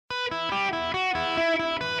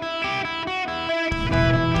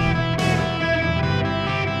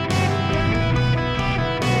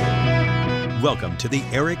Welcome to the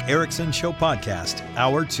Eric Erickson Show Podcast,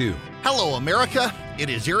 Hour 2. Hello, America. It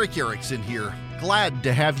is Eric Erickson here. Glad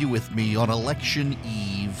to have you with me on Election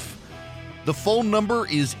Eve. The phone number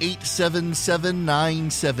is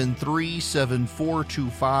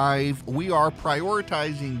 877-973-7425. We are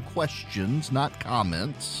prioritizing questions, not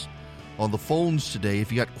comments, on the phones today.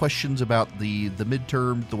 If you got questions about the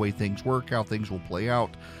midterm, the way things work, how things will play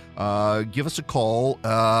out, give us a call.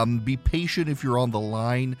 Be patient if you're on the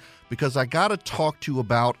line, because I got to talk to you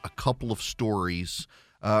about a couple of stories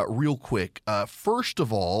real quick. First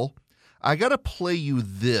of all, I got to play you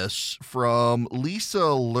this from Lisa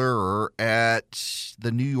Lurer at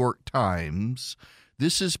the New York Times.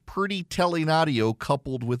 This is pretty telling audio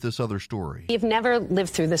coupled with this other story. You've never lived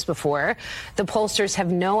through this before. The pollsters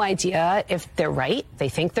have no idea if they're right. They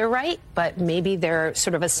think they're right, but maybe their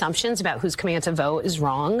sort of assumptions about who's coming out to vote is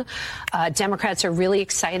wrong. Democrats are really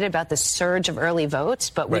excited about the surge of early votes,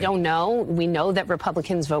 but we don't know. We know that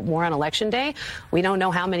Republicans vote more on Election Day. We don't know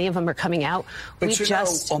how many of them are coming out. We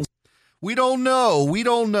don't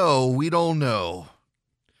know.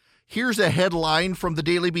 Here's a headline from the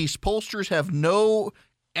Daily Beast. Pollsters have no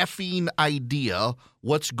effing idea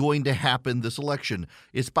what's going to happen this election.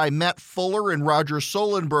 It's by Matt Fuller and Roger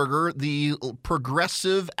Sollenberger, the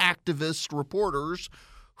progressive activist reporters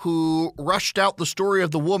who rushed out the story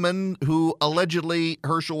of the woman who allegedly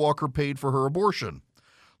Herschel Walker paid for her abortion.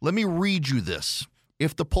 Let me read you this.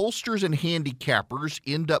 If the pollsters and handicappers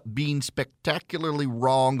end up being spectacularly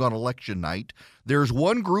wrong on election night, there's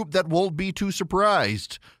one group that won't be too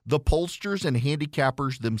surprised: the pollsters and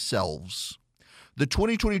handicappers themselves. The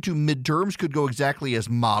 2022 midterms could go exactly as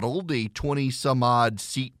modeled, a 20-some-odd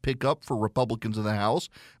seat pickup for Republicans in the House,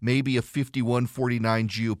 maybe a 51-49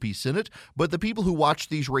 GOP Senate, but the people who watch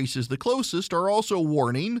these races the closest are also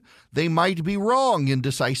warning they might be wrong in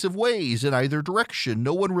decisive ways in either direction.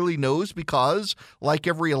 No one really knows because, like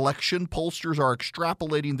every election, pollsters are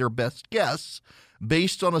extrapolating their best guess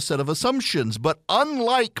based on a set of assumptions. But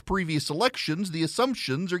unlike previous elections, the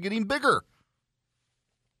assumptions are getting bigger.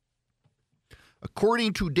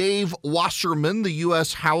 According to Dave Wasserman, the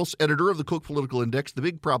U.S. House editor of the Cook Political Index, the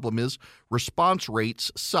big problem is response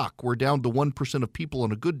rates suck. We're down to 1% of people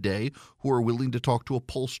on a good day who are willing to talk to a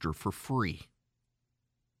pollster for free.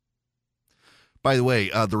 By the way,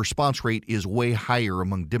 the response rate is way higher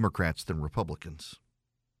among Democrats than Republicans.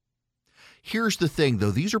 Here's the thing, though.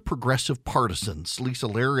 These are progressive partisans. Lisa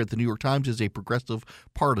Lurer at the New York Times is a progressive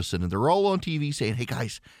partisan, and they're all on TV saying, hey,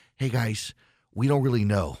 guys, we don't really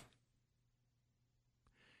know.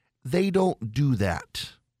 They don't do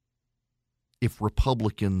that if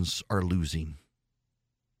Republicans are losing.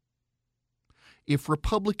 If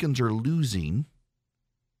Republicans are losing,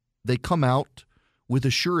 they come out with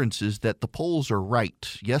assurances that the polls are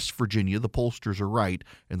right. Yes, Virginia, the pollsters are right,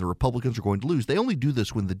 and the Republicans are going to lose. They only do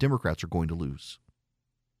this when the Democrats are going to lose.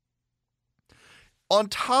 On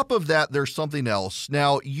top of that, there's something else.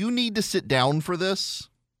 Now, you need to sit down for this.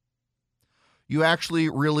 You actually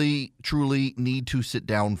really, truly need to sit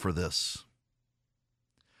down for this.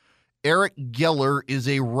 Eric Geller is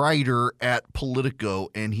a writer at Politico,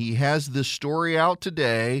 and he has this story out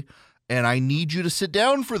today, and I need you to sit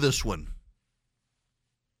down for this one.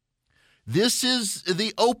 This is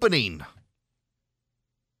the opening.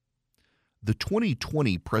 The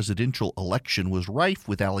 2020 presidential election was rife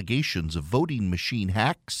with allegations of voting machine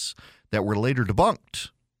hacks that were later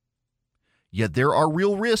debunked. Yet there are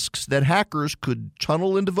real risks that hackers could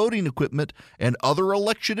tunnel into voting equipment and other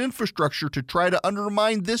election infrastructure to try to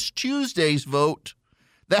undermine this Tuesday's vote.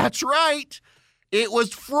 That's right. It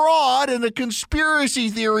was fraud and a conspiracy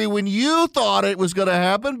theory when you thought it was going to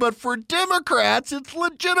happen, but for Democrats, it's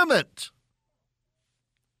legitimate.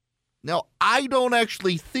 Now, I don't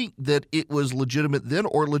actually think that it was legitimate then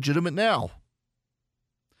or legitimate now,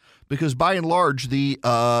 because by and large, the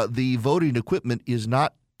voting equipment is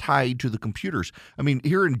not tied to the computers. I mean,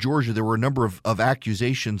 here in Georgia, there were a number of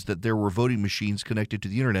accusations that there were voting machines connected to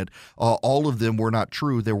the internet. All of them were not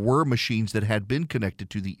true. There were machines that had been connected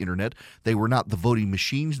to the internet. They were not the voting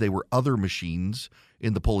machines. They were other machines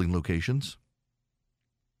in the polling locations.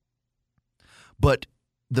 But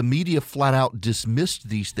the media flat out dismissed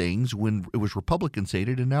these things when it was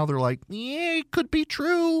Republican-sated, and now they're like, yeah, it could be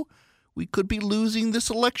true. We could be losing this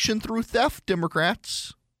election through theft,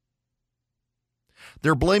 Democrats.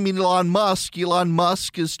 They're blaming Elon Musk. Elon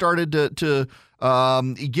Musk has started to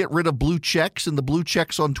get rid of blue checks, and the blue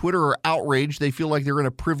checks on Twitter are outraged. They feel like they're in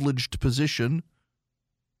a privileged position.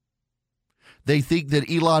 They think that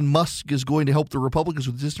Elon Musk is going to help the Republicans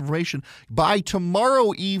with disinformation. By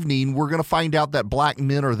tomorrow evening, we're going to find out that black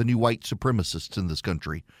men are the new white supremacists in this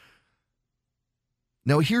country.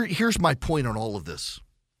 Now, here's my point on all of this.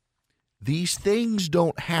 These things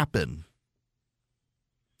don't happen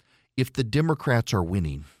if the Democrats are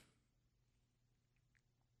winning.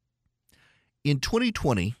 In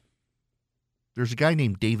 2020, there's a guy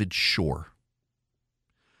named David Shore.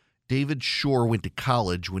 David Shore went to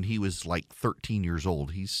college when he was like 13 years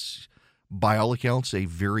old. He's, by all accounts, a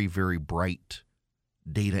very, very bright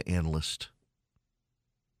data analyst.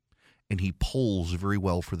 And he polls very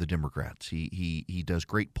well for the Democrats. He does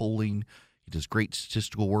great polling. He does great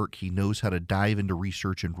statistical work. He knows how to dive into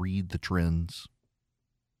research and read the trends.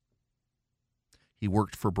 He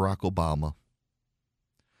worked for Barack Obama.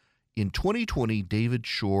 In 2020, David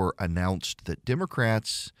Shore announced that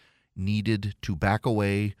Democrats needed to back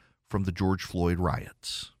away from the George Floyd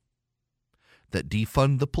riots, that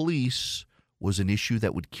defund the police was an issue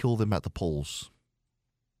that would kill them at the polls.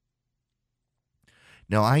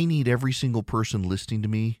 Now, I need every single person listening to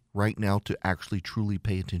me right now to actually truly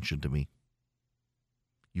pay attention to me.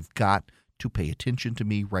 You've got to pay attention to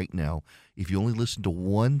me right now. If you only listen to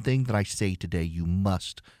one thing that I say today, you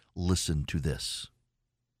must listen to this.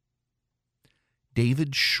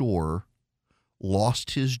 David Shore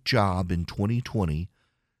lost his job in 2020.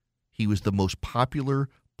 He was the most popular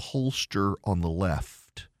pollster on the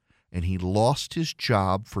left, and he lost his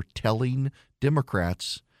job for telling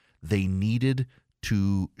Democrats they needed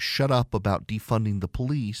to shut up about defunding the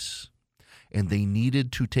police, and they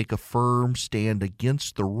needed to take a firm stand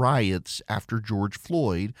against the riots after George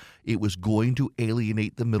Floyd. It was going to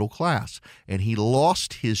alienate the middle class. And he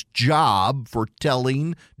lost his job for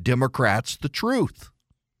telling Democrats the truth.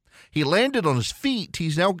 He landed on his feet.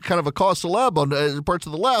 He's now kind of a cause celeb on parts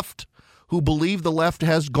of the left who believe the left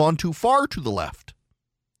has gone too far to the left.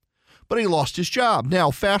 But he lost his job.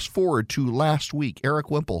 Now, fast forward to last week.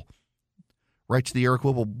 Eric Wemple writes the Eric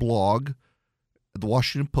Wemple blog at the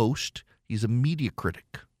Washington Post. He's a media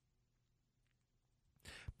critic.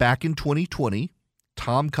 Back in 2020,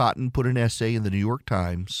 Tom Cotton put an essay in the New York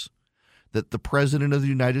Times that the President of the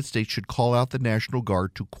United States should call out the National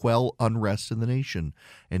Guard to quell unrest in the nation.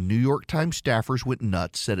 And New York Times staffers went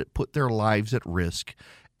nuts, said it put their lives at risk.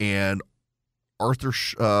 And Arthur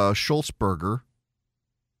Schultzberger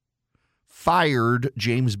fired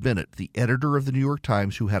James Bennett, the editor of the New York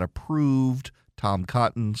Times, who had approved Tom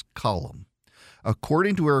Cotton's column.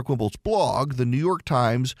 According to Eric Wemple's blog, the New York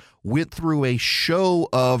Times went through a show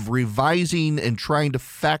of revising and trying to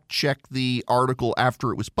fact-check the article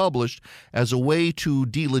after it was published as a way to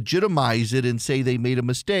delegitimize it and say they made a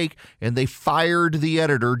mistake, and they fired the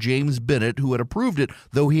editor, James Bennett, who had approved it,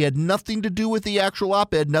 though he had nothing to do with the actual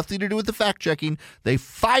op-ed, nothing to do with the fact-checking. They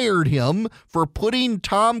fired him for putting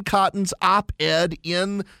Tom Cotton's op-ed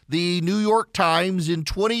in the New York Times in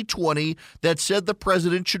 2020 that said the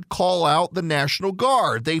president should call out the National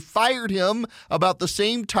Guard. They fired him about the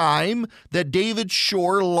same time that David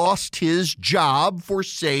Shore lost his job for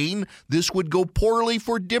saying this would go poorly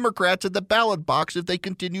for Democrats at the ballot box if they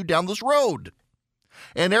continue down this road.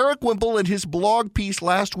 And Eric Wemple in his blog piece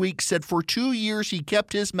last week said for 2 years he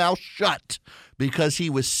kept his mouth shut because he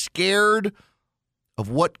was scared of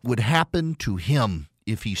what would happen to him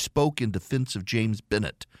if he spoke in defense of James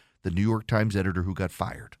Bennett, the New York Times editor who got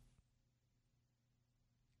fired.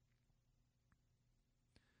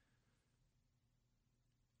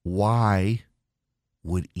 Why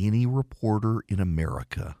would any reporter in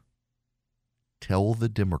America tell the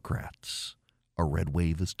Democrats a red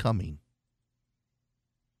wave is coming?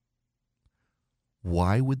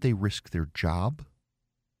 Why would they risk their job?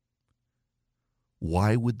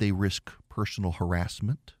 Why would they risk personal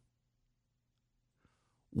harassment?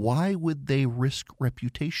 Why would they risk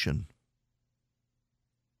reputation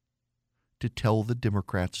to tell the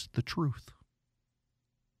Democrats the truth?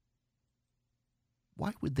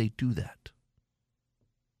 Why would they do that?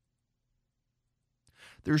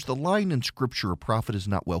 There's the line in Scripture, a prophet is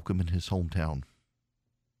not welcome in his hometown.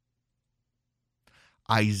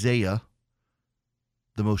 Isaiah,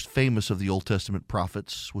 the most famous of the Old Testament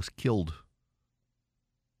prophets, was killed.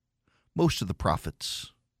 Most of the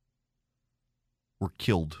prophets were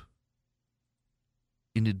killed.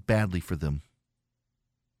 Ended badly for them.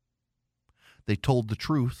 They told the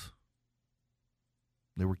truth.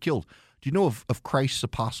 They were killed. Do you know of Christ's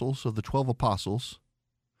apostles, of the 12 apostles?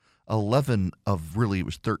 11 of, really, it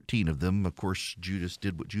was 13 of them. Of course, Judas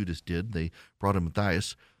did what Judas did. They brought him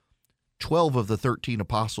Matthias. 12 of the 13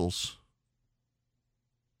 apostles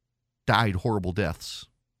died horrible deaths.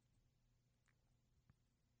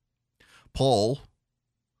 Paul,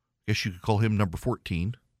 I guess you could call him number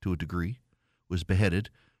 14 to a degree, was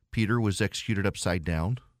beheaded. Peter was executed upside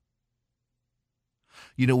down.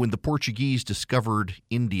 You know, when the Portuguese discovered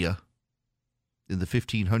India in the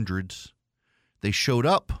 1500s. They showed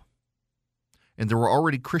up, and there were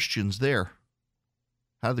already Christians there.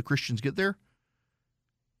 How did the Christians get there?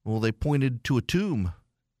 Well, they pointed to a tomb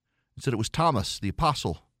and said it was Thomas, the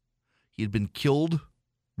apostle. He had been killed,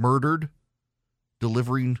 murdered,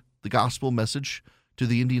 delivering the gospel message to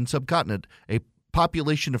the Indian subcontinent. A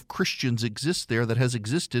population of Christians exists there that has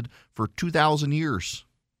existed for 2,000 years.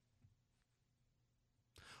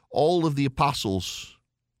 All of the apostles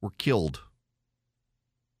were killed.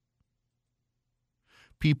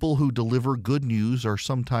 People who deliver good news are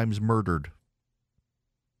sometimes murdered.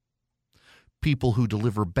 People who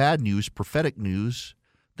deliver bad news, prophetic news,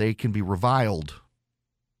 they can be reviled.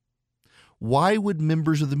 Why would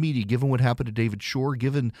members of the media, given what happened to David Shore,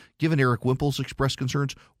 given Eric Wimple's expressed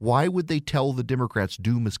concerns, why would they tell the Democrats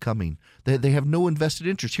doom is coming? They have no invested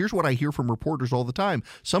interest. Here's what I hear from reporters all the time.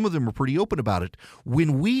 Some of them are pretty open about it.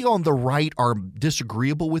 When we on the right are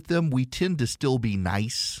disagreeable with them, we tend to still be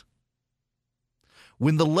nice.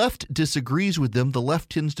 When the left disagrees with them, the left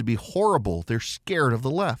tends to be horrible. They're scared of the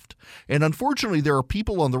left. And unfortunately, there are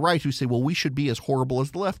people on the right who say, well, we should be as horrible as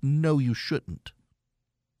the left. No, you shouldn't.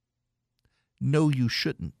 No, you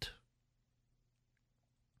shouldn't.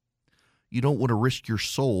 You don't want to risk your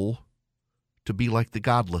soul to be like the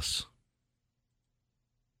godless.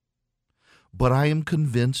 But I am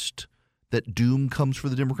convinced that doom comes for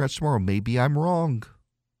the Democrats tomorrow. Maybe I'm wrong.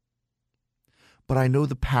 But I know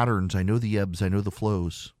the patterns, I know the ebbs, I know the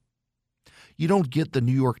flows. You don't get the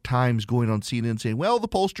New York Times going on CNN saying, well, the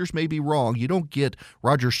pollsters may be wrong. You don't get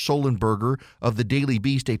Roger Solenberger of the Daily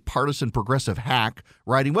Beast, a partisan progressive hack,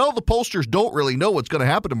 writing, well, the pollsters don't really know what's going to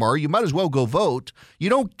happen tomorrow. You might as well go vote. You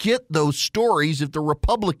don't get those stories if the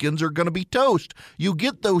Republicans are going to be toast. You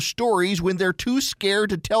get those stories when they're too scared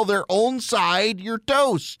to tell their own side you're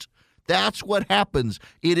toast. That's what happens.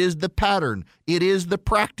 It is the pattern. It is the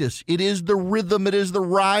practice. It is the rhythm. It is the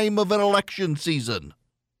rhyme of an election season.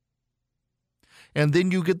 And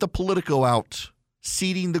then you get the Politico out,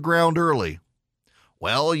 seeding the ground early.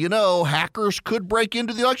 Well, you know, hackers could break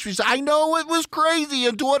into the election. I know it was crazy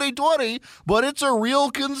in 2020, but it's a real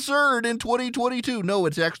concern in 2022. No,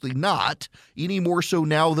 it's actually not, any more so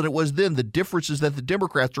now than it was then. The difference is that the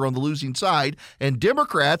Democrats are on the losing side, and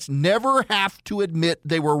Democrats never have to admit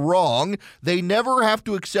they were wrong. They never have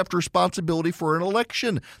to accept responsibility for an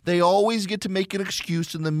election. They always get to make an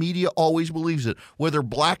excuse, and the media always believes it. Whether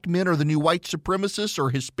black men are the new white supremacists or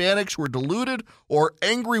Hispanics were deluded or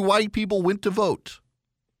angry white people went to vote.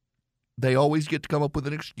 They always get to come up with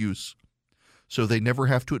an excuse, so they never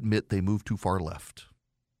have to admit they moved too far left.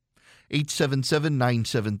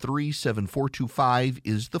 877-973-7425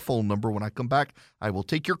 is the phone number. When I come back, I will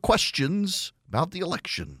take your questions about the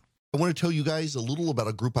election. I want to tell you guys a little about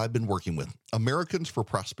a group I've been working with, Americans for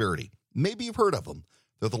Prosperity. Maybe you've heard of them.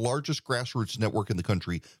 They're the largest grassroots network in the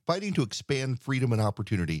country, fighting to expand freedom and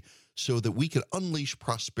opportunity so that we can unleash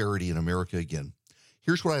prosperity in America again.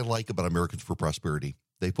 Here's what I like about Americans for Prosperity.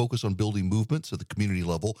 They focus on building movements at the community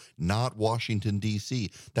level, not Washington,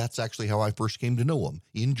 D.C. That's actually how I first came to know them,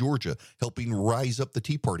 in Georgia, helping rise up the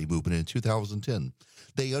Tea Party movement in 2010.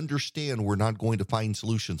 They understand we're not going to find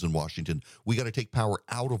solutions in Washington. We got to take power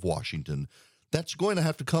out of Washington. That's going to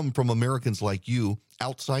have to come from Americans like you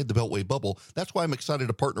outside the Beltway bubble. That's why I'm excited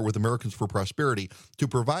to partner with Americans for Prosperity to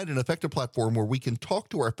provide an effective platform where we can talk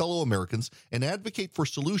to our fellow Americans and advocate for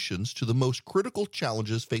solutions to the most critical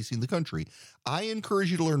challenges facing the country. I encourage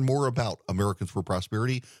you to learn more about Americans for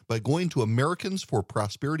Prosperity by going to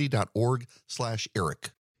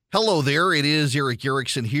americansforprosperity.org/Eric. Hello there, it is Eric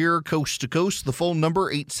Erickson here, coast to coast. The phone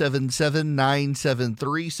number,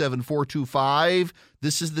 877-973-7425.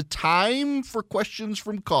 This is the time for questions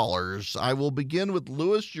from callers. I will begin with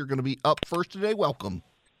Lewis. You're going to be up first today. Welcome.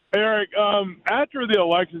 Eric, after the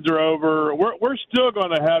elections are over, we're still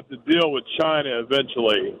going to have to deal with China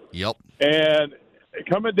eventually. Yep. And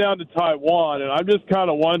coming down to Taiwan, and I'm just kind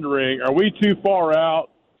of wondering, are we too far out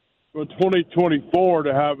from 2024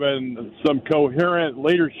 to having some coherent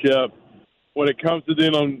leadership when it comes to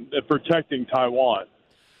dealing protecting Taiwan?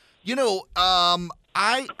 You know,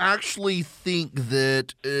 I actually think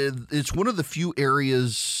that it's one of the few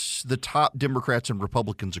areas the top Democrats and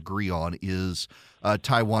Republicans agree on is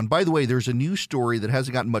Taiwan. By the way, there's a news story that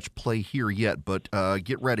hasn't gotten much play here yet, but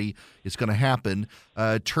get ready. It's going to happen.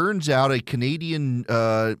 Turns out a Canadian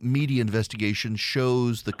media investigation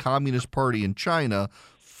shows the Communist Party in China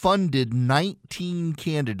funded 19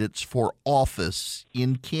 candidates for office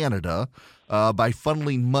in Canada by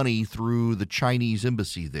funneling money through the Chinese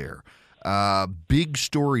embassy there. Big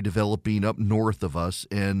story developing up north of us,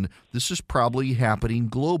 and this is probably happening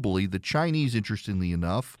globally. The Chinese, interestingly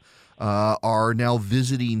enough, are now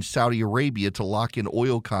visiting Saudi Arabia to lock in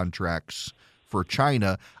oil contracts for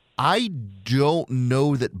China. I don't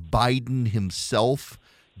know that Biden himself,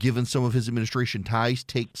 given some of his administration ties,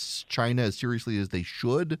 takes China as seriously as they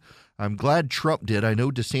should. I'm glad Trump did. I know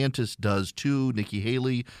DeSantis does too, Nikki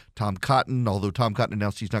Haley, Tom Cotton, although Tom Cotton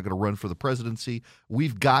announced he's not going to run for the presidency.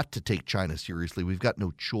 We've got to take China seriously. We've got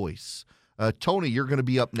no choice. Tony, you're going to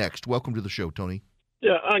be up next. Welcome to the show, Tony.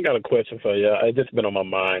 Yeah, I got a question for you. It's just been on my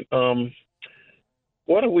mind.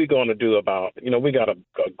 What are we going to do about, we got a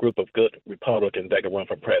group of good Republicans that can run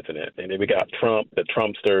for president, and then we got Trump, the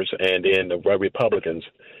Trumpsters, and then the Republicans.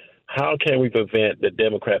 How can we prevent the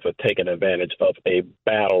Democrats from taking advantage of a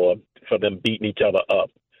battle for them beating each other up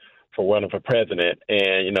for running for president?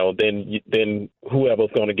 And, then whoever's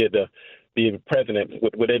going to get to be president,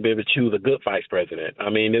 would they be able to choose a good vice president? I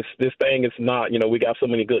mean, this thing is not, we got so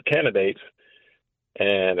many good candidates.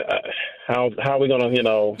 And how are we going to,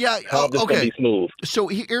 how this going to be smooth? So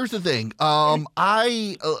here's the thing.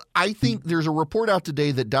 I think there's a report out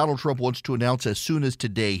today that Donald Trump wants to announce as soon as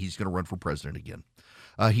today he's going to run for president again.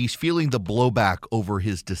 He's feeling the blowback over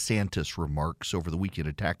his DeSantis remarks over the weekend,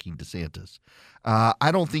 attacking DeSantis.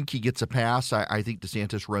 I don't think he gets a pass. I think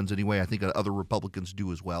DeSantis runs anyway. I think other Republicans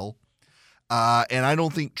do as well. And I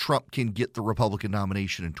don't think Trump can get the Republican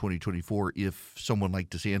nomination in 2024 if someone like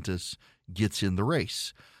DeSantis gets in the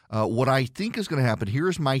race. What I think is going to happen,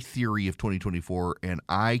 here's my theory of 2024, and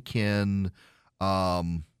I can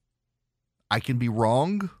be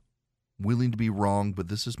wrong, willing to be wrong, but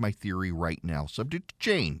this is my theory right now, subject to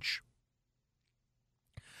change.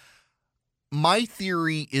 My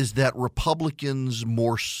theory is that Republicans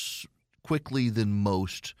more quickly than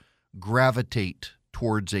most gravitate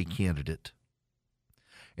towards a candidate,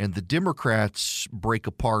 and the Democrats break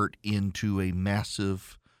apart into a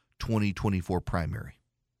massive 2024 primary.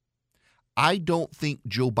 I don't think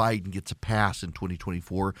Joe Biden gets a pass in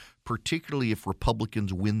 2024, particularly if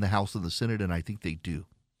Republicans win the House and the Senate, and I think they do.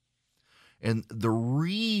 And the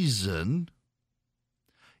reason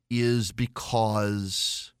is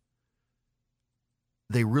because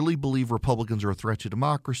they really believe Republicans are a threat to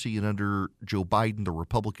democracy, and under Joe Biden, the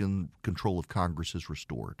Republican control of Congress is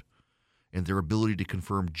restored, and their ability to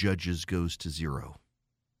confirm judges goes to zero.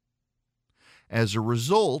 As a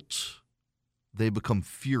result, they become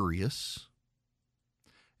furious.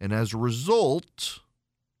 And as a result,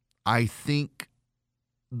 I think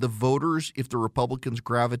the voters, if the Republicans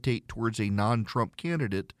gravitate towards a non-Trump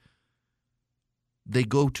candidate, they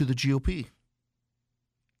go to the GOP.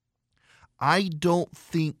 I don't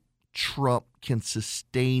think Trump can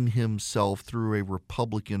sustain himself through a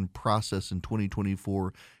Republican process in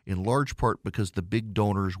 2024, in large part because the big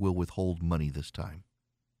donors will withhold money this time.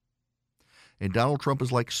 And Donald Trump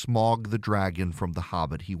is like Smaug the dragon from The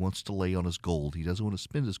Hobbit. He wants to lay on his gold. He doesn't want to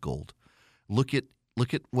spend his gold. Look at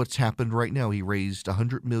what's happened right now. He raised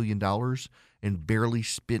 $100 million and barely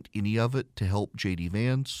spent any of it to help J.D.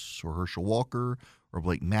 Vance or Herschel Walker or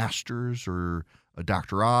Blake Masters or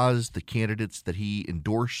Dr. Oz, the candidates that he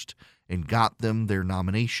endorsed and got them their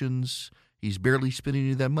nominations. He's barely spending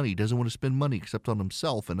any of that money. He doesn't want to spend money except on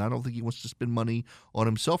himself, and I don't think he wants to spend money on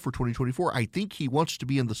himself for 2024. I think he wants to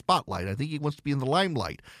be in the spotlight. I think he wants to be in the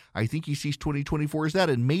limelight. I think he sees 2024 as that,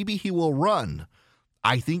 and maybe he will run.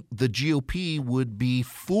 I think the GOP would be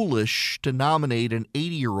foolish to nominate an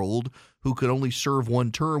 80-year-old who could only serve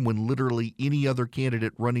one term when literally any other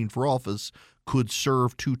candidate running for office could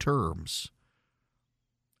serve 2 terms.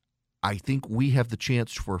 I think we have the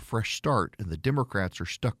chance for a fresh start, and the Democrats are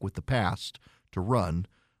stuck with the past to run,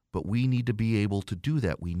 but we need to be able to do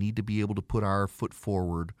that. We need to be able to put our foot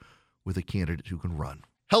forward with a candidate who can run.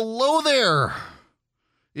 Hello there.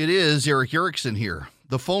 It is Eric Erickson here.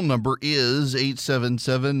 The phone number is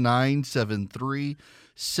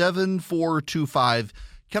 877-973-7425.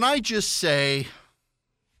 Can I just say,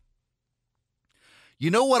 you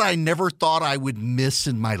know what I never thought I would miss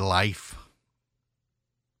in my life?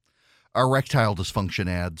 Erectile dysfunction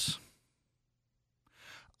ads.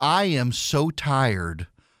 I am so tired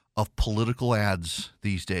of political ads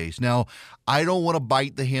these days. Now, I don't want to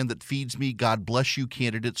bite the hand that feeds me. God bless you,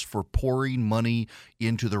 candidates, for pouring money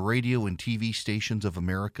into the radio and TV stations of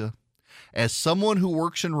America. As someone who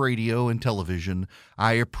works in radio and television,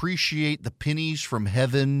 I appreciate the pennies from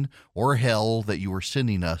heaven or hell that you are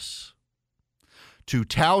sending us to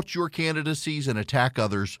tout your candidacies and attack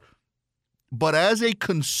others. But as a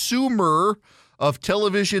consumer of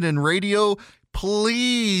television and radio,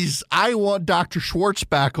 please, I want Dr. Schwartz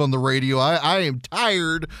back on the radio. I am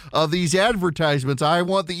tired of these advertisements. I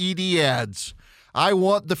want the ED ads. I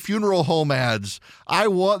want the funeral home ads. I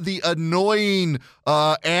want the annoying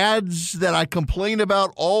ads that I complain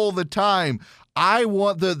about all the time. I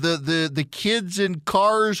want the kids in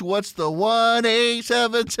cars. What's the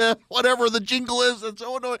 1877, whatever the jingle is? It's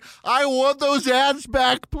so annoying. I want those ads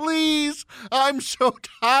back, please. I'm so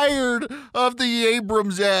tired of the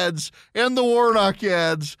Abrams ads and the Warnock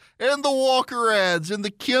ads and the Walker ads and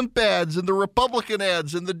the Kemp ads and the Republican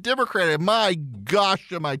ads and the Democrat ads. My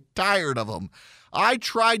gosh, am I tired of them. I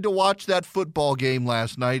tried to watch that football game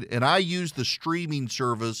last night, and I used the streaming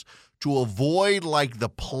service to avoid like the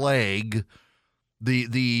plague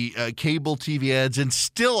the cable TV ads, and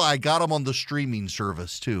still I got them on the streaming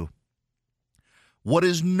service too. What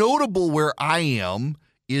is notable where I am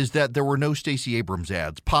is that there were no Stacey Abrams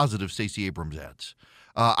ads, positive Stacey Abrams ads.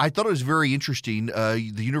 I thought it was very interesting.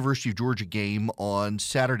 The University of Georgia game on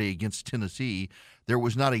Saturday against Tennessee, there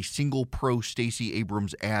was not a single pro-Stacey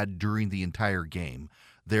Abrams ad during the entire game.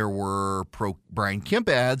 There were pro-Brian Kemp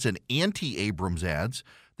ads and anti-Abrams ads.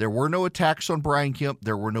 There were no attacks on Brian Kemp.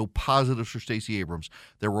 There were no positives for Stacey Abrams.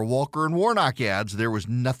 There were Walker and Warnock ads. There was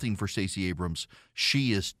nothing for Stacey Abrams.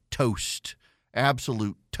 She is toast.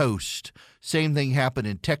 Absolute toast. Same thing happened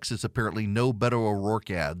in Texas, apparently. No Beto O'Rourke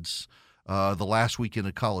ads the last weekend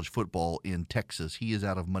of college football in Texas. He is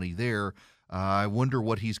out of money there. I wonder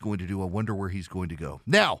what he's going to do. I wonder where he's going to go.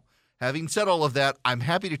 Now, having said all of that, I'm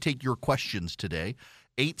happy to take your questions today.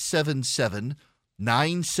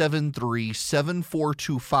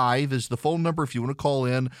 877-973-7425 is the phone number if you want to call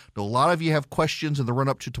in. A lot of you have questions in the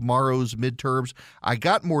run-up to tomorrow's midterms. I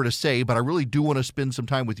got more to say, but I really do want to spend some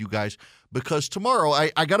time with you guys because tomorrow,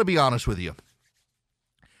 I got to be honest with you.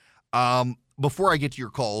 Before I get to your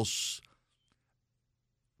calls,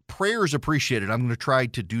 prayer is appreciated. I'm going to try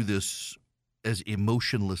to do this as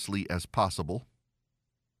emotionlessly as possible.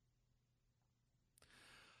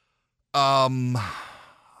 A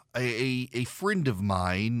friend of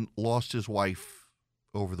mine lost his wife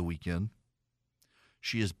over the weekend.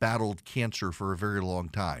 She has battled cancer for a very long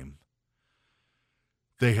time.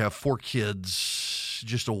 They have 4 kids,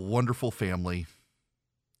 just a wonderful family,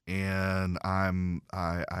 and I've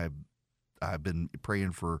been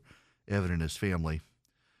praying for Evan and his family.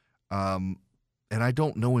 And I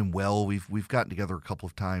don't know him well. We've gotten together a couple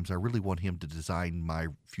of times. I really want him to design my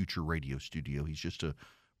future radio studio. He's just a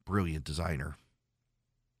brilliant designer.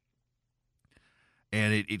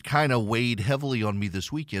 And it kind of weighed heavily on me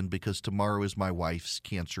this weekend because tomorrow is my wife's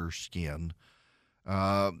cancer scan.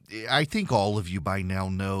 I think all of you by now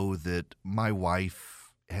know that my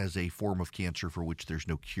wife has a form of cancer for which there's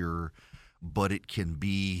no cure, but it can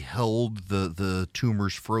be held, the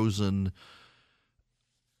tumor's frozen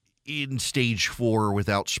in stage 4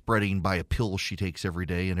 without spreading by a pill she takes every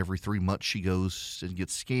day. And every 3 months she goes and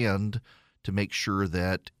gets scanned to make sure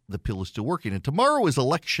that the pill is still working. And tomorrow is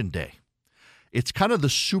election day. It's kind of the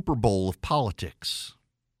Super Bowl of politics.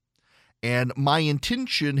 And my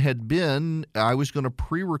intention had been I was going to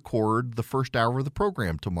pre-record the first hour of the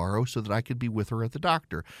program tomorrow so that I could be with her at the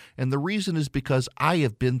doctor. And the reason is because I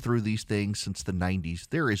have been through these things since the 90s.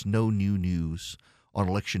 There is no new news on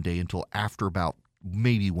Election Day until after about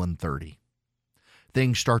maybe 1:30.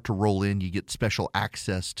 Things start to roll in. You get special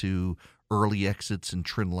access to early exits and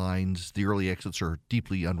trend lines. The early exits are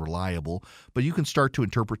deeply unreliable, but you can start to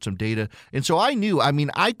interpret some data. And so I knew,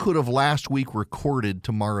 I could have last week recorded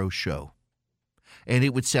tomorrow's show, and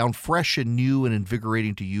it would sound fresh and new and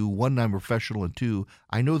invigorating to you. 1, I'm a professional, and 2,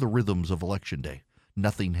 I know the rhythms of Election Day.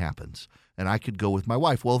 Nothing happens, and I could go with my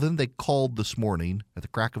wife. Well, then they called this morning at the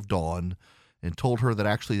crack of dawn and told her that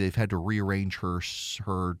actually they've had to rearrange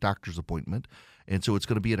her doctor's appointment. And so it's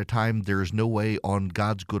going to be at a time there's no way on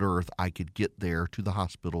God's good earth I could get there to the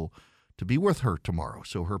hospital to be with her tomorrow.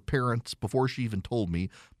 So her parents, before she even told me,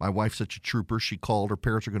 my wife's such a trooper, she called. Her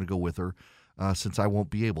parents are going to go with her since I won't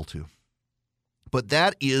be able to. But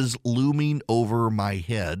that is looming over my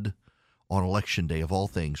head on Election Day, of all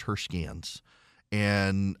things, her scans.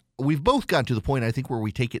 And we've both gotten to the point, I think, where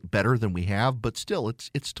we take it better than we have, but still,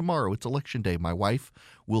 it's tomorrow. It's Election Day. My wife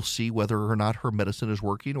will see whether or not her medicine is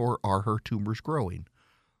working or are her tumors growing.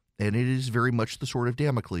 And it is very much the sword of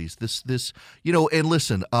Damocles. This, and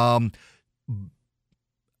listen, I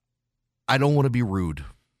don't want to be rude,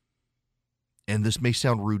 and this may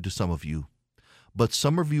sound rude to some of you, but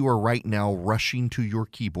some of you are right now rushing to your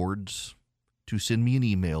keyboards to send me an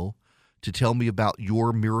email to tell me about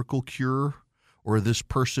your miracle cure, or this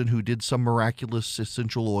person who did some miraculous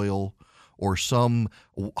essential oil or some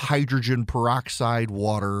hydrogen peroxide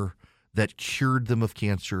water that cured them of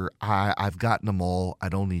cancer. I've gotten them all. I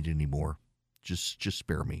don't need any more. Just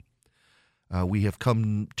spare me. We have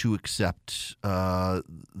come to accept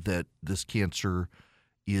that this cancer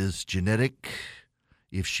is genetic.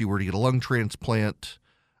 If she were to get a lung transplant,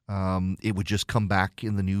 it would just come back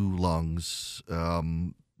in the new lungs. We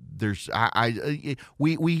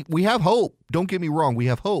have hope. Don't get me wrong. We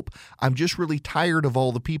have hope. I'm just really tired of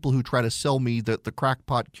all the people who try to sell me the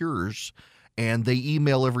crackpot cures, and they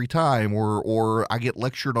email every time, or I get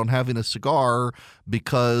lectured on having a cigar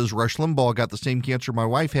because Rush Limbaugh got the same cancer my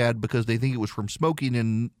wife had because they think it was from smoking,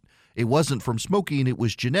 and it wasn't from smoking. It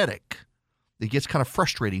was genetic. It gets kind of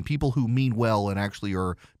frustrating. People who mean well and actually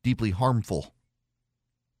are deeply harmful.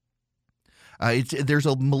 There's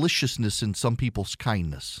a maliciousness in some people's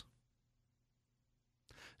kindness.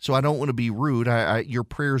 So I don't want to be rude. Your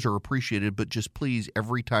prayers are appreciated, but just please,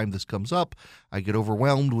 every time this comes up, I get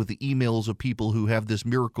overwhelmed with the emails of people who have this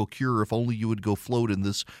miracle cure. If only you would go float in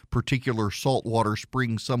this particular saltwater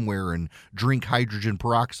spring somewhere and drink hydrogen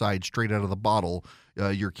peroxide straight out of the bottle,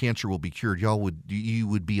 your cancer will be cured. You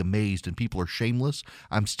would be amazed, and people are shameless.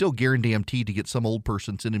 I'm still guaranteed to get some old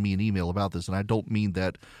person sending me an email about this, and I don't mean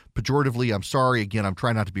that pejoratively. I'm sorry. Again, I'm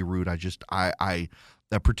trying not to be rude.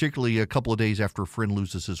 Particularly a couple of days after a friend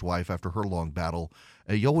loses his wife after her long battle,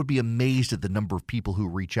 y'all would be amazed at the number of people who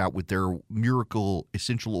reach out with their miracle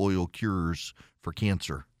essential oil cures for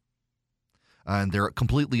cancer. And they're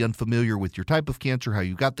completely unfamiliar with your type of cancer, how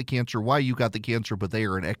you got the cancer, why you got the cancer, but they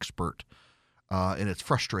are an expert. And it's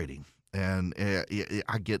frustrating. And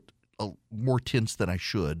I get more tense than I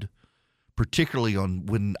should, particularly on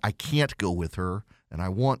when I can't go with her, and I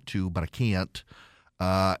want to, but I can't.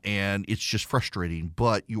 And it's just frustrating.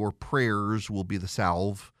 But your prayers will be the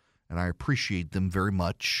salve, and I appreciate them very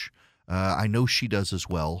much. I know she does as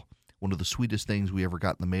well. One of the sweetest things we ever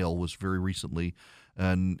got in the mail was very recently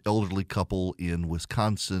an elderly couple in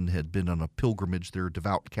Wisconsin had been on a pilgrimage. They're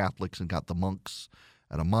devout Catholics and got the monks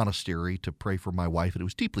at a monastery to pray for my wife. And it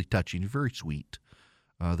was deeply touching, very sweet.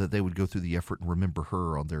 That they would go through the effort and remember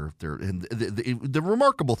her on their and the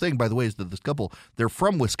remarkable thing, by the way, is that this couple, they're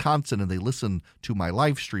from Wisconsin and they listen to my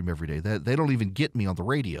live stream every day. They don't even get me on the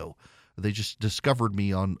radio. They just discovered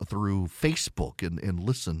me through Facebook and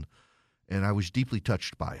listen, and I was deeply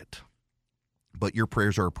touched by it. But your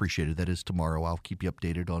prayers are appreciated. That is tomorrow. I'll keep you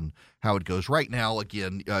updated on how it goes. Right now,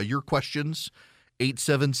 again, your questions.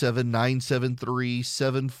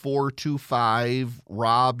 877-973-7425.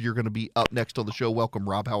 Rob, you're going to be up next on the show. Welcome,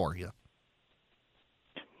 Rob. How are you?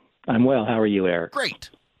 I'm well. How are you, Eric?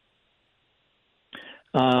 Great.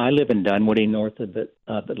 I live in Dunwoody, north of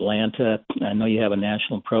Atlanta. I know you have a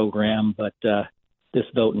national program, but this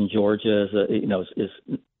vote in Georgia is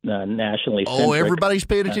nationally centric. Oh, everybody's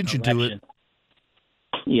paying attention to it.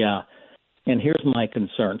 Yeah. And here's my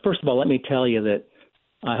concern. First of all, let me tell you that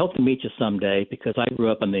I hope to meet you someday because I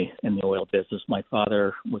grew up in the oil business. My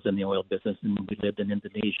father was in the oil business, and we lived in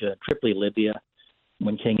Indonesia, Tripoli, Libya,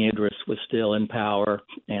 when King Idris was still in power,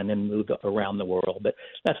 and then moved around the world. But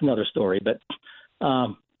that's another story. But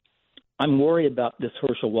I'm worried about this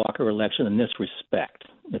Herschel Walker election in this respect.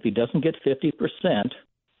 If he doesn't get 50%,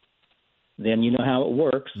 then you know how it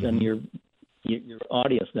works, and your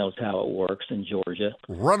audience knows how it works in Georgia.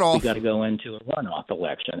 Runoff. We got to go into a runoff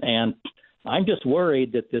election, and I'm just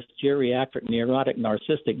worried that this geriatric, neurotic,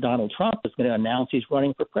 narcissistic Donald Trump is going to announce he's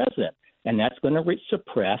running for president, and that's going to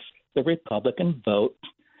suppress the Republican vote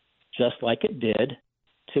just like it did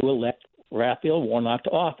to elect Raphael Warnock to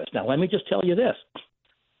office. Now, let me just tell you this.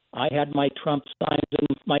 I had my Trump signs in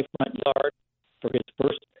my front yard for his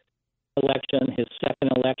first election, his second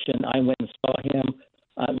election. I went and saw him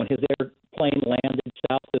when his airplane landed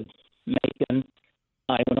south of Macon.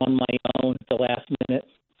 I went on my own at the last minute.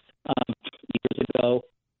 Years ago.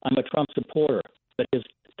 I'm a Trump supporter, but his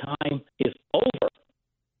time is over.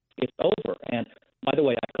 It's over. And by the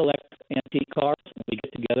way, I collect antique cars. We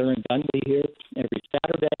get together in Dunwoody here every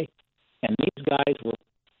Saturday, and these guys were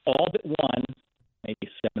all but one, maybe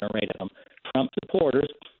 7 or 8 of them, Trump supporters,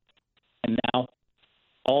 and now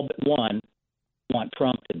all but one want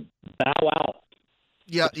Trump to bow out.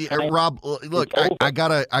 Yeah, Rob. Look, I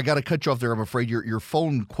gotta cut you off there. I'm afraid your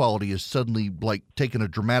phone quality is suddenly like taking a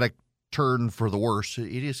dramatic turn for the worse.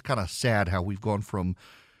 It is kind of sad how we've gone from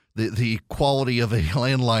the quality of a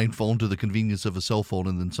landline phone to the convenience of a cell phone,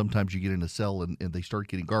 and then sometimes you get in a cell and they start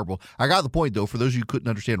getting garbled. I got the point though. For those of you who couldn't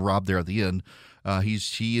understand Rob there at the end,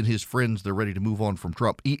 he and his friends, they're ready to move on from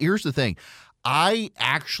Trump. Here's the thing: I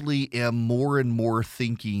actually am more and more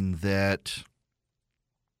thinking that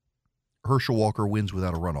Herschel Walker wins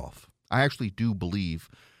without a runoff. I actually do believe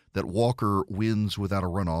that Walker wins without a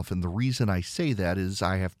runoff, and the reason I say that is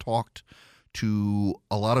I have talked to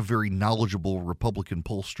a lot of very knowledgeable Republican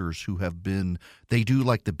pollsters who they do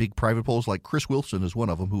like the big private polls, like Chris Wilson is one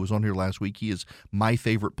of them who was on here last week. He is my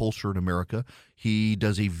favorite pollster in America. He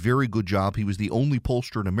does a very good job. He was the only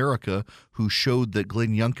pollster in America who showed that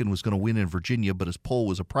Glenn Youngkin was going to win in Virginia, but his poll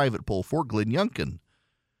was a private poll for Glenn Youngkin.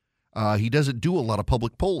 He doesn't do a lot of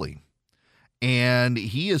public polling. And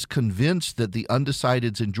he is convinced that the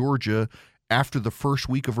undecideds in Georgia after the first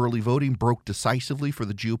week of early voting broke decisively for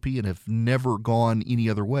the GOP and have never gone any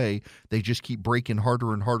other way. They just keep breaking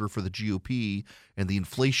harder and harder for the GOP, and the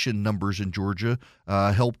inflation numbers in Georgia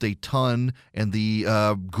helped a ton, and the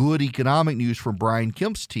good economic news from Brian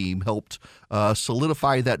Kemp's team helped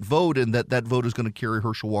solidify that vote, and that vote is going to carry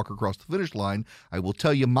Herschel Walker across the finish line. I will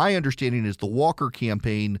tell you, my understanding is the Walker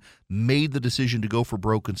campaign made the decision to go for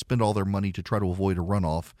broke and spend all their money to try to avoid a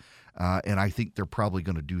runoff. And I think they're probably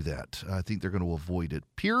going to do that. I think they're going to avoid it.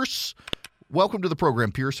 Pierce, welcome to the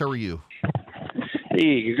program. Pierce, how are you?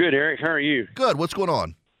 Hey, good, Eric. How are you? Good. What's going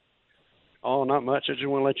on? Oh, not much. I just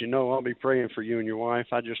want to let you know I'll be praying for you and your wife.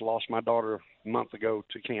 I just lost my daughter a month ago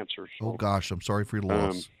to cancer. So, oh, gosh. I'm sorry for your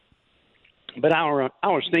loss. But I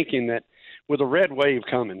was thinking that with a red wave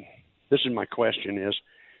coming, this is my question is,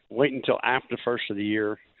 wait until after the first of the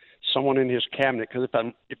year, someone in his cabinet, because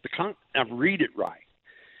I read it right,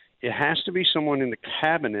 it has to be someone in the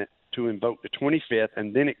cabinet to invoke the 25th,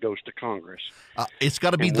 and then it goes to Congress. It's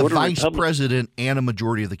got to be the vice president and a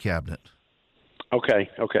majority of the cabinet. Okay.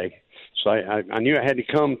 So I knew I had to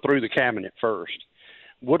come through the cabinet first.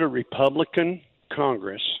 Would a Republican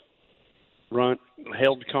Congress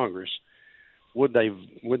held Congress? Would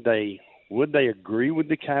they agree with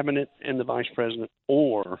the cabinet and the vice president,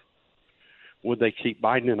 or would they keep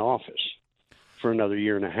Biden in office for another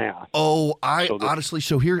year and a half? Honestly,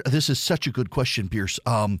 so here, this is such a good question, Pierce.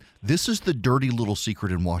 This is the dirty little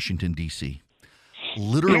secret in Washington, D.C.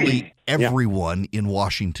 Literally everyone in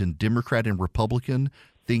Washington, Democrat and Republican,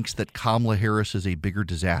 thinks that Kamala Harris is a bigger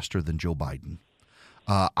disaster than Joe Biden.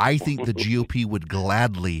 I think the GOP would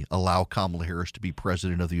gladly allow Kamala Harris to be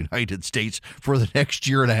president of the United States for the next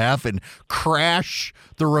year and a half and crash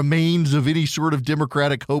the remains of any sort of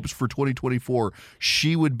Democratic hopes for 2024.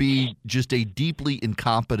 She would be just a deeply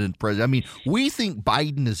incompetent president. I mean, we think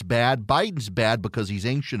Biden is bad. Biden's bad because he's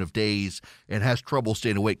ancient of days and has trouble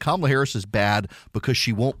staying awake. Kamala Harris is bad because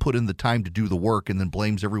she won't put in the time to do the work and then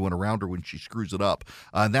blames everyone around her when she screws it up.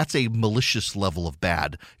 And that's a malicious level of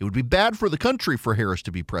bad. It would be bad for the country for Harris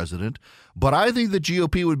to be president, but I think the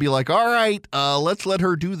GOP would be like, all right, let's let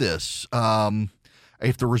her do this.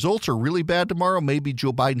 If the results are really bad tomorrow, maybe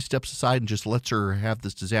Joe Biden steps aside and just lets her have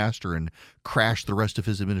this disaster and crash the rest of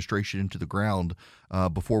his administration into the ground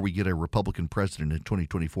before we get a Republican president in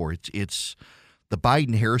 2024. It's the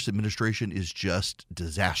Biden-Harris administration is just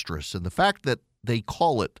disastrous. And the fact that they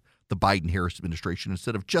call it the Biden-Harris administration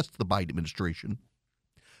instead of just the Biden administration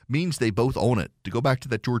means they both own it. To go back to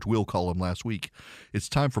that George Will column last week, it's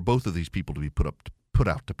time for both of these people to be put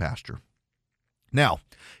out to pasture. Now,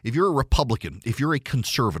 if you're a Republican, if you're a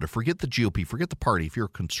conservative, forget the GOP, forget the party, if you're a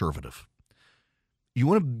conservative, you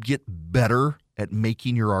want to get better at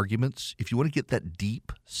making your arguments, if you want to get that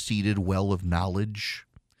deep-seated well of knowledge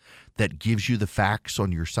that gives you the facts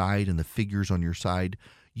on your side and the figures on your side,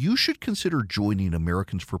 you should consider joining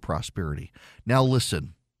Americans for Prosperity. Now,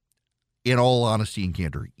 listen, in all honesty and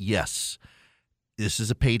candor, yes, this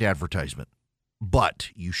is a paid advertisement, but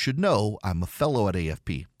you should know I'm a fellow at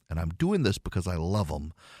AFP, and I'm doing this because I love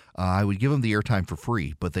them. I would give them the airtime for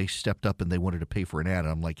free, but they stepped up and they wanted to pay for an ad, and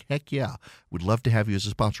I'm like, heck yeah, would love to have you as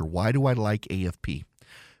a sponsor. Why do I like AFP?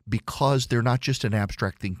 Because they're not just an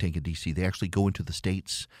abstract think tank in D.C. They actually go into the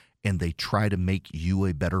states and they try to make you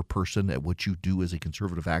a better person at what you do as a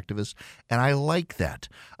conservative activist. And I like that.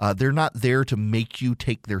 They're not there to make you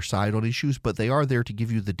take their side on issues, but they are there to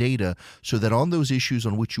give you the data so that on those issues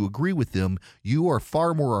on which you agree with them, you are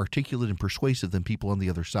far more articulate and persuasive than people on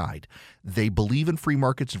the other side. They believe in free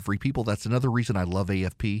markets and free people. That's another reason I love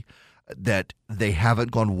AFP. That they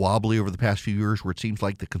haven't gone wobbly over the past few years where it seems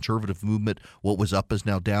like the conservative movement, what was up is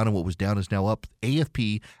now down and what was down is now up.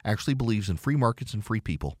 AFP actually believes in free markets and free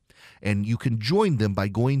people. And you can join them by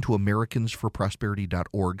going to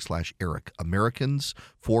americansforprosperity.org/Eric.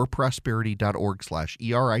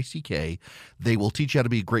 Americansforprosperity.org/ERICK. They will teach you how to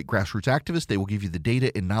be a great grassroots activist. They will give you the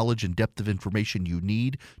data and knowledge and depth of information you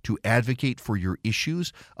need to advocate for your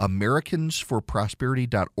issues.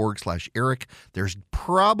 Americansforprosperity.org/Eric. There's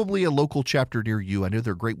probably a local chapter near you. I know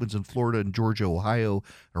there are great ones in Florida and Georgia, Ohio,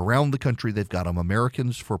 around the country. They've got them.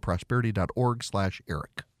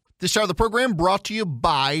 Americansforprosperity.org/Eric. This hour of the program brought to you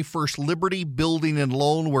by First Liberty Building and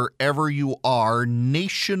Loan, wherever you are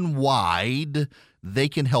nationwide. They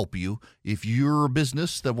can help you. If you're a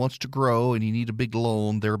business that wants to grow and you need a big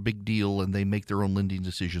loan, they're a big deal, and they make their own lending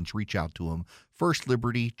decisions. Reach out to them.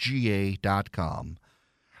 FirstLibertyGA.com.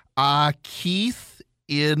 Keith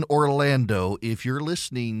in Orlando. If you're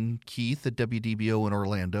listening, Keith at WDBO in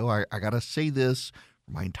Orlando, I got to say this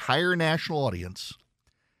for my entire national audience.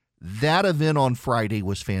 That event on Friday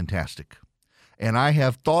was fantastic. And I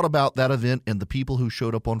have thought about that event and the people who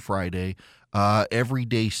showed up on Friday every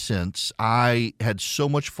day since. I had so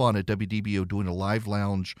much fun at WDBO doing a live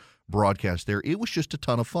lounge broadcast there. It was just a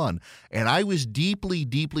ton of fun. And I was deeply,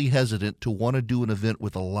 deeply hesitant to want to do an event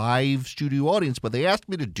with a live studio audience, but they asked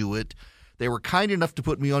me to do it. They were kind enough to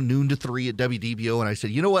put me on noon to 3 at WDBO, and I said,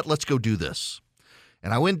 you know what, let's go do this.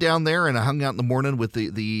 And I went down there and I hung out in the morning with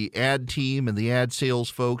the ad team and the ad sales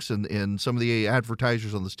folks and some of the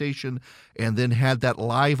advertisers on the station, and then had that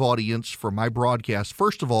live audience for my broadcast.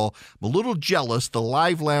 First of all, I'm a little jealous. The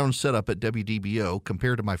live lounge setup at WDBO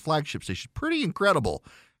compared to my flagship station, pretty incredible.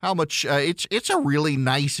 How much it's a really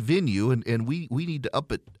nice venue, and we need to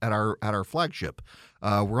up it at our flagship.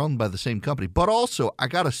 We're owned by the same company. But also, I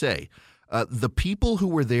got to say, the people who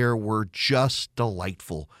were there were just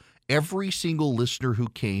delightful. Every single listener who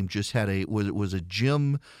came just had was a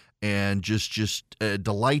gem and just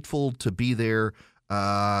delightful to be there.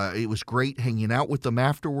 It was great hanging out with them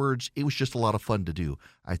afterwards. It was just a lot of fun to do.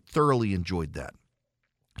 I thoroughly enjoyed that.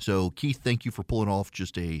 So, Keith, thank you for pulling off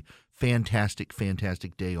just a fantastic,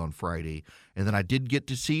 fantastic day on Friday. And then I did get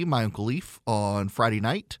to see my Uncle Leaf on Friday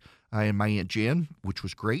night and my Aunt Jan, which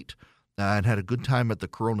was great. And had a good time at the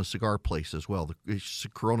Corona Cigar place as well. The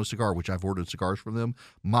Corona Cigar, which I've ordered cigars from them.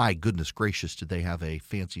 My goodness gracious, did they have a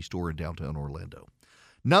fancy store in downtown Orlando.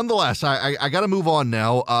 Nonetheless, I got to move on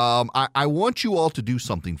now. I want you all to do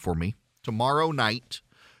something for me. Tomorrow night,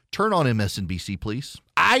 turn on MSNBC, please.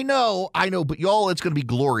 I know, but y'all, it's going to be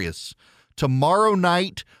glorious. Tomorrow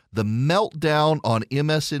night, the meltdown on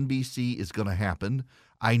MSNBC is going to happen.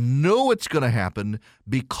 I know it's going to happen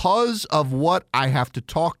because of what I have to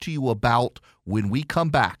talk to you about when we come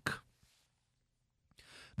back.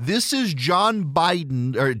 This is Joe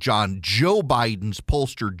Biden's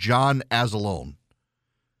pollster, John Anzalone.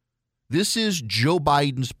 This is Joe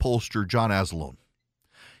Biden's pollster, John Anzalone.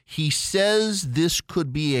 He says this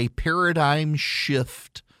could be a paradigm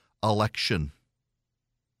shift election.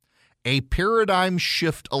 A paradigm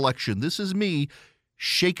shift election. This is me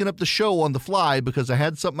shaking up the show on the fly because I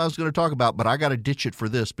had something I was going to talk about, but I got to ditch it for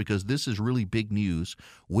this because this is really big news.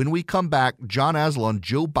 When we come back, John Anzalone,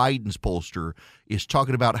 Joe Biden's pollster, is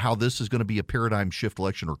talking about how this is going to be a paradigm shift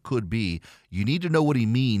election, or could be. You need to know what he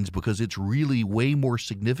means because it's really way more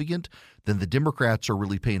significant than the Democrats are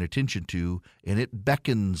really paying attention to, and it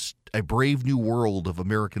beckons a brave new world of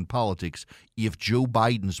American politics if Joe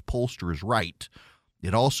Biden's pollster is right.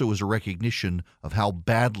 It also is a recognition of how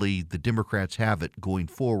badly the Democrats have it going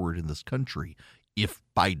forward in this country if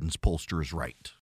Biden's pollster is right.